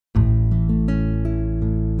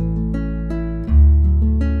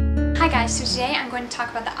Hi guys, so today I'm going to talk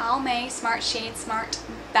about the Almay Smart Shade Smart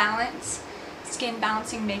Balance Skin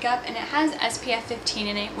Balancing Makeup, and it has SPF 15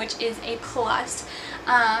 in it, which is a plus.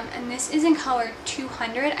 And this is in color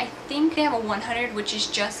 200. I think they have a 100, which is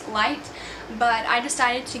just light, but I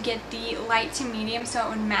decided to get the light to medium so it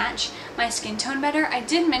would match my skin tone better. I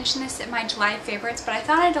did mention this at my July favorites, but I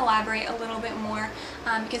thought I'd elaborate a little bit more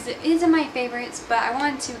because it is in my favorites, but I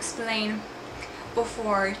wanted to explain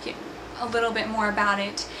before a little bit more about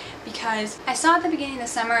it, because I saw at the beginning of the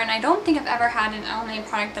summer, and I don't think I've ever had an Almay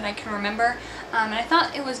product that I can remember, and I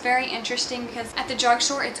thought it was very interesting because at the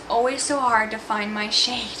drugstore it's always so hard to find my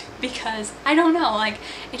shade because I don't know, like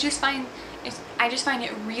I just find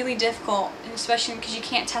it really difficult, especially because you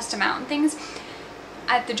can't test them out and things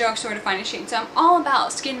at the drugstore to find a shade. So I'm all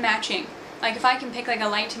about skin matching. Like if I can pick like a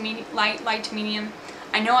light to medium,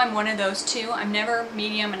 I know I'm one of those too. I'm never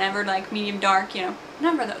medium, and never like medium dark, you know,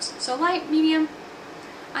 never those. So light, medium,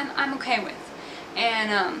 I'm okay with.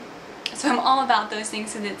 And so I'm all about those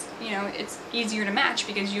things so that it's, you know, it's easier to match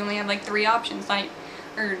because you only have like 3 options, you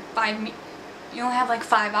only have like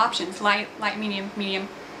 5 options, light, medium,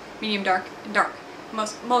 dark, and dark,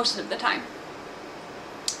 most of the time.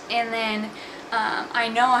 And then I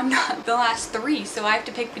know I'm not the last 3, so I have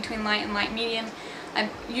to pick between light and light medium. I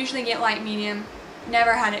usually get light medium,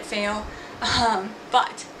 never had it fail,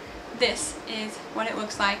 but this is what it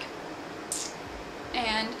looks like.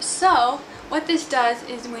 And so what this does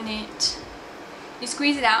is when you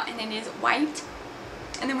squeeze it out and it is white,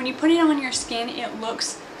 and then when you put it on your skin it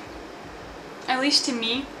looks, at least to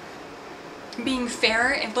me, being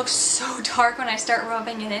fairer, it looks so dark when I start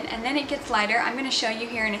rubbing it in, and then it gets lighter. I'm going to show you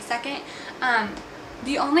here in a second.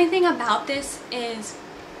 The only thing about this is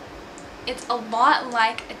it's a lot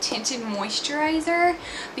like a tinted moisturizer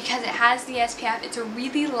because it has the SPF. It's a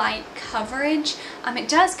really light coverage. It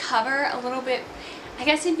does cover a little bit. I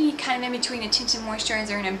guess it'd be kind of in between a tinted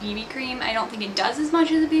moisturizer and a BB cream. I don't think it does as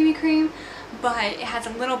much as a BB cream, but it has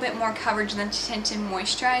a little bit more coverage than tinted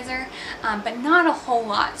moisturizer, but not a whole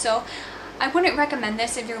lot. So I wouldn't recommend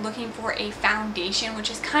this if you're looking for a foundation, which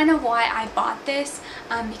is kind of why I bought this,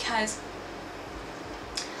 because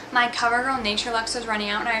my CoverGirl Nature Luxe was running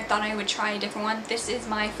out and I thought I would try a different one. This is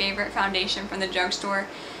my favorite foundation from the drugstore.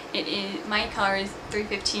 It is, my color is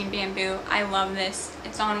 315 Bamboo. I love this.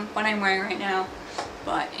 It's on what I'm wearing right now.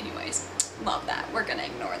 But anyways, love that. We're gonna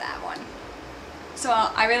ignore that one. So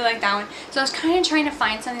I really like that one. So I was kind of trying to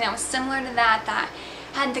find something that was similar to that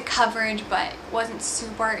had the coverage but wasn't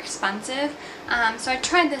super expensive. So I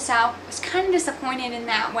tried this out. I was kind of disappointed in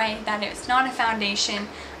that way that it's not a foundation,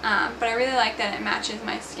 but I really like that it matches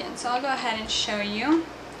my skin. So I'll go ahead and show you.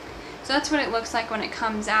 So that's what it looks like when it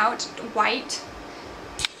comes out, white.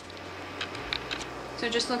 So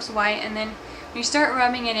it just looks white, and then when you start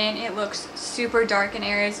rubbing it in, it looks super dark in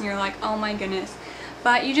areas and you're like, oh my goodness.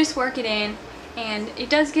 But you just work it in, and it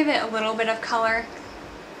does give it a little bit of color.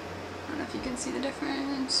 I don't know if you can see the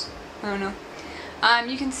difference. I don't know.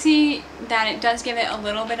 You can see that it does give it a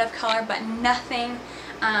little bit of color, but nothing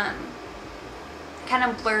kind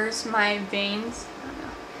of blurs my veins. I don't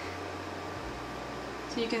know.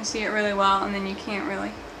 So you can see it really well, and then you can't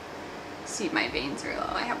really see my veins really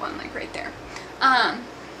well. I have one like right there.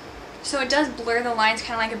 So it does blur the lines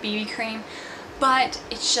kind of like a BB cream, but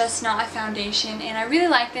it's just not a foundation, and I really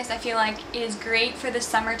like this. I feel like it is great for the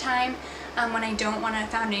summertime when I don't want a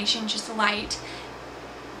foundation, just light,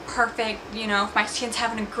 perfect, you know, if my skin's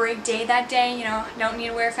having a great day that day, you know, don't need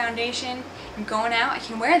to wear a foundation, I'm going out, I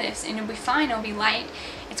can wear this and it'll be fine. It'll be light,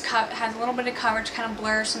 it has a little bit of coverage, kind of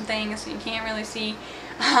blurs some things so you can't really see,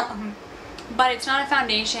 but it's not a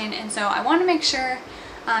foundation. And so I want to make sure,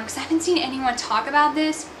 because I haven't seen anyone talk about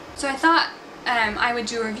this, so I thought I would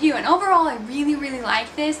do a review, and overall I really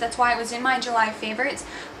like this. That's why it was in my July favorites,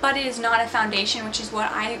 but it is not a foundation, which is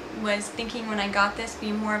what I was thinking when I got this,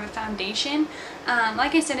 being more of a foundation.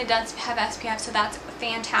 Like I said, it does have SPF, so that's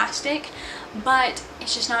fantastic, but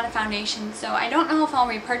it's just not a foundation. So I don't know if I'll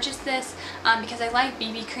repurchase this because I like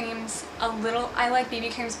BB creams a little. I like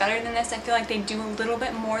BB creams better than this. I feel like they do a little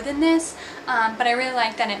bit more than this, but I really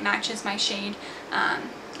like that it matches my shade.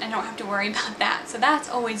 I don't have to worry about that, so that's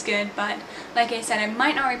always good. But like I said, I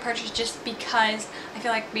might not repurchase just because I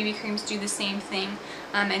feel like BB creams do the same thing,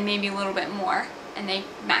 and maybe a little bit more, and they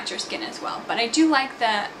match your skin as well. But I do like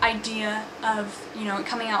the idea of, you know,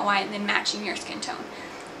 coming out white and then matching your skin tone.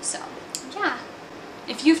 So yeah,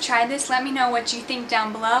 if you've tried this, let me know what you think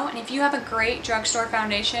down below, and if you have a great drugstore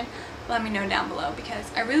foundation, let me know down below,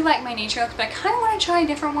 because I really like my Nature Luxe, but I kind of want to try a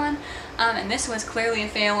different one, and this was clearly a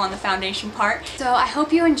fail on the foundation part. So I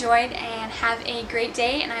hope you enjoyed, and have a great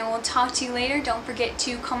day, and I will talk to you later. Don't forget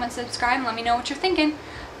to comment, subscribe, and let me know what you're thinking.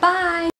 Bye!